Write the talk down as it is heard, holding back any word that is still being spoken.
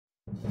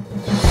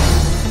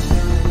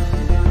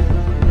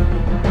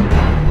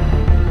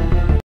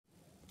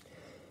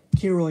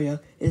Kiroya,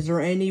 is there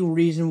any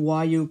reason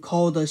why you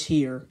called us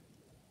here?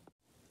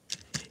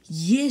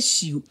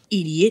 Yes, you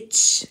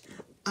idiots.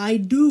 I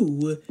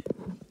do.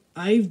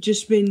 I've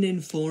just been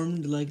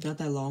informed, like, not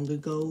that long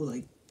ago,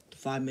 like,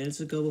 5 minutes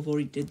ago before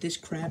we did this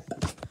crap,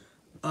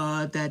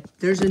 that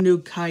there's a new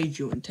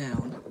kaiju in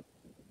town.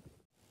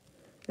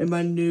 In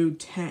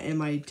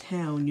my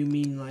town, you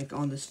mean, like,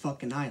 on this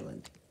fucking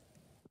island?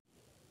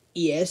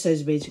 Yes,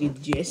 that's basically the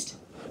gist.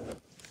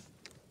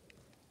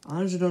 I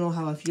honestly don't know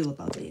how I feel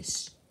about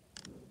this.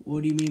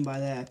 What do you mean by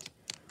that?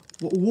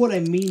 What I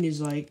mean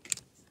is, like,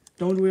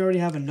 don't we already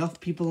have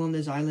enough people on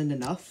this island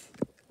enough?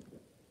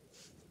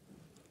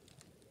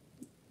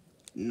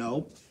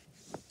 Nope.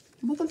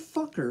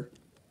 Motherfucker.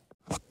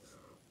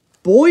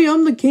 Boy,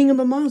 I'm the king of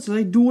the monsters.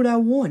 I do what I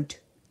want.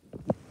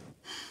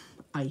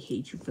 I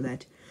hate you for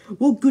that.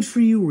 Well, good for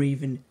you,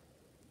 Raven.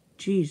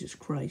 Jesus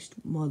Christ,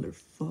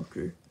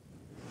 motherfucker.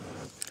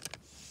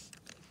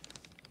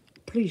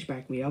 Please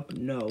back me up.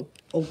 No.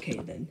 Okay,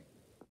 then.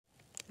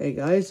 Hey,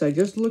 guys, I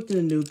just looked at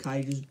the new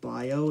kaiju's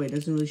bio. It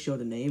doesn't really show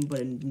the name, but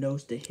it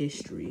knows the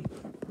history.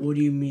 What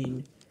do you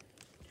mean?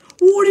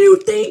 What do you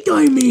think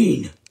I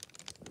mean?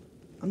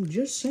 I'm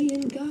just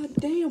saying,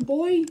 goddamn,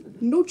 boy.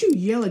 Don't you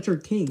yell at your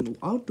king.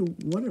 I'll do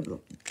whatever.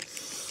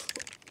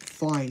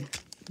 Fine.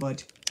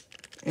 But,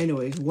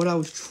 anyways, what I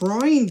was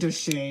trying to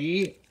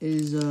say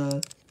is,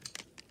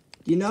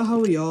 you know how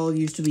we all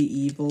used to be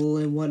evil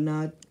and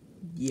whatnot?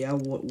 Yeah,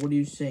 what are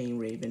you saying,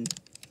 Raven?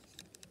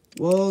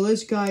 Well,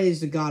 this guy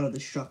is the god of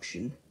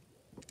destruction.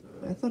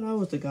 I thought I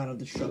was the god of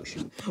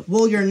destruction.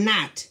 Well, you're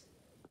not.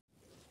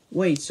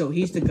 Wait, so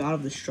he's the god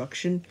of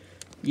destruction?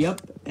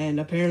 Yep, and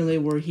apparently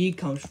where he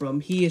comes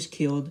from, he has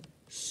killed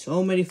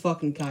so many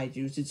fucking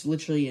kaijus. It's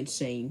literally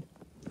insane.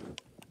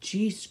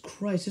 Jesus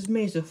Christ, this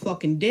man's a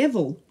fucking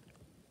devil.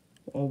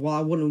 Oh, well,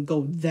 I wouldn't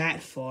go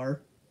that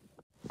far.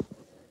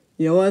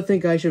 You know what? I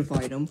think I should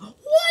fight him.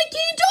 Why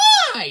can't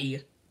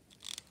I?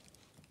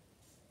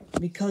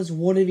 Because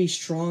what if he's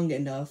strong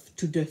enough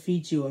to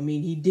defeat you? I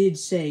mean, he did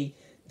say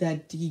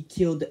that he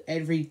killed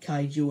every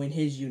kaiju in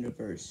his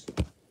universe.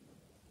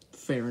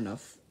 Fair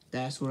enough.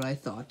 That's what I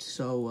thought.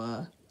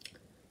 So,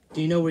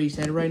 do you know where he's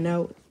headed right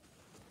now?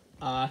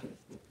 I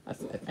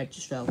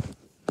just fell.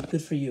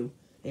 Good for you.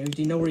 Anyways,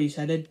 do you know where he's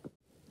headed?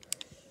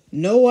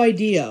 No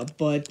idea,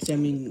 but, I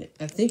mean,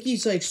 I think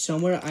he's, like,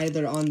 somewhere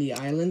either on the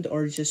island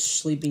or just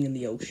sleeping in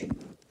the ocean.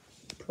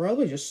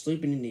 Probably just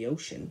sleeping in the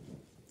ocean.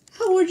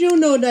 How would you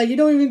know that? You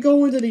don't even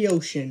go into the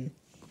ocean.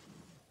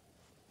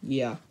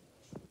 Yeah.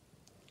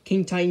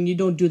 King Titan, you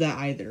don't do that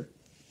either.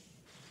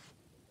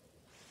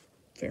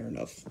 Fair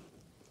enough.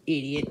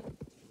 Idiot.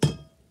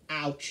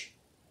 Ouch.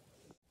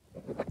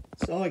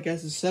 So I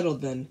guess it's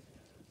settled then.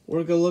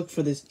 We're gonna look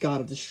for this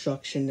god of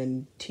destruction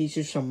and teach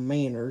her some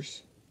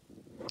manners.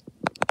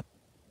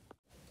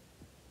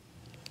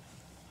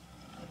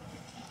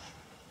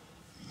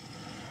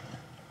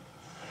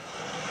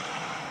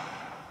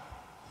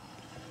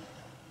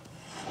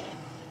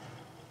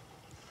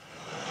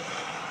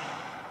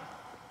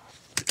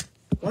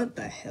 What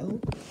the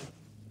hell?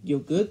 You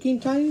good,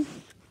 King Titan?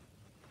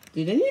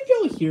 Did any of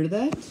y'all hear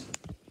that?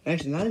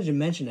 Actually, now that you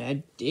mention it,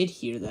 I did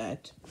hear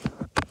that.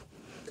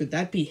 Could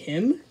that be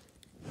him?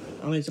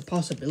 I mean, it's a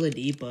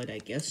possibility, but I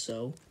guess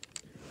so.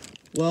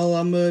 Well,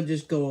 I'm gonna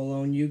just go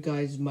alone. You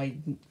guys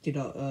might get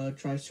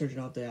try searching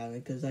out the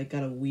island, because I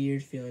got a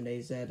weird feeling that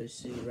he's at a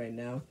city right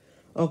now.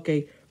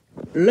 Okay,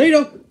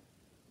 later!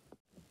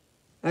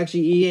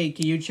 Actually, EA,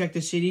 can you check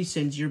the city,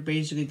 since you're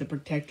basically the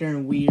protector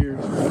and we're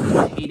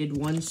the hated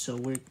ones, so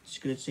we're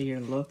just gonna sit here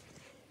and look.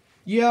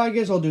 Yeah, I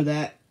guess I'll do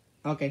that.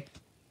 Okay.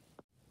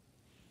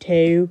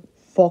 2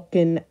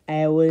 fucking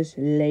hours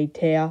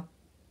later.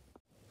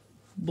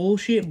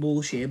 Bullshit,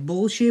 bullshit,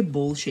 bullshit,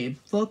 bullshit,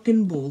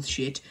 fucking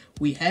bullshit.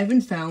 We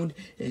haven't found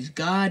this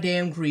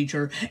goddamn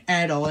creature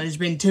at all, and it's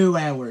been 2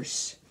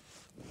 hours.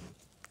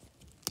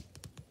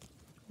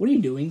 What are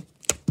you doing?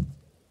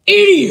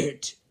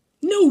 Idiot!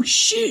 No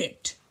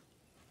shit!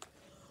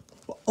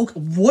 Okay,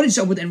 what is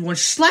up with everyone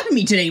slapping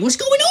me today? What's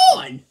going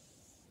on?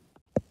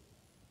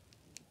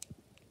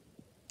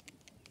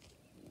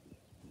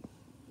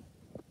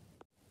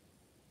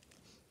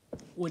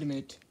 Wait a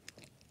minute.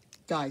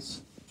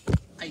 Guys,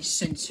 I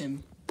sense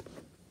him.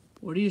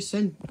 Where do you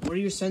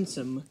sense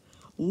him?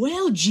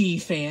 Well,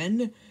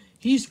 G-Fan,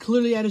 he's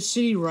clearly at a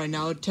city right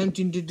now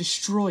attempting to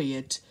destroy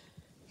it.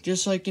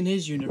 Just like in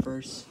his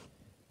universe.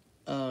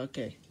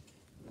 Okay.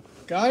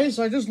 Guys,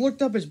 I just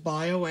looked up his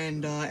bio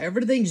and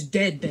everything's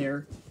dead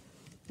there.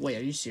 Wait,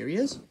 are you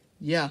serious?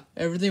 Yeah,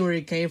 everything where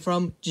he came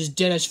from, just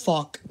dead as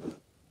fuck.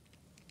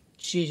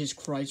 Jesus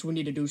Christ, we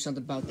need to do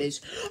something about this.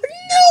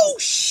 No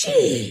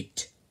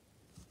shit!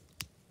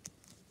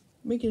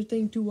 Make your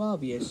thing too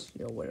obvious.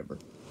 You know, whatever.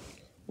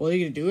 Well, are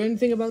you gonna do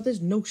anything about this?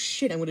 No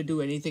shit, I'm gonna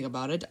do anything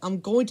about it. I'm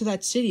going to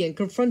that city and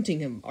confronting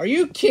him. Are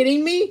you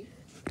kidding me?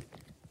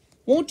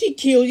 Won't he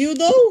kill you,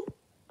 though?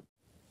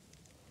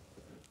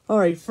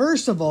 Alright,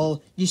 first of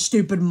all, you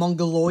stupid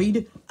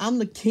mongoloid, I'm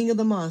the king of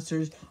the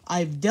monsters.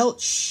 I've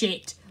dealt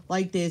shit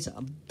like this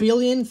a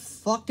billion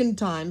fucking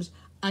times.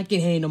 I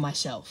can handle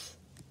myself.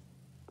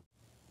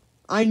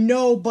 I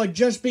know, but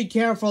just be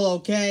careful,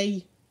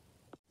 okay?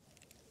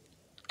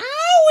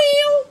 I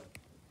will!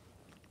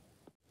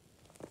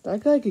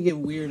 That guy could get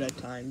weird at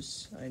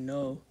times, I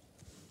know.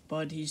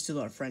 But he's still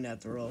our friend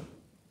after all.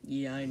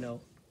 Yeah, I know.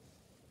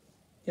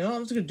 You know,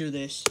 I'm just gonna do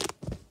this.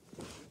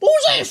 What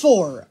was that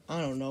for?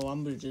 I don't know,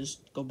 I'm gonna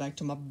just go back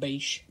to my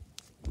base.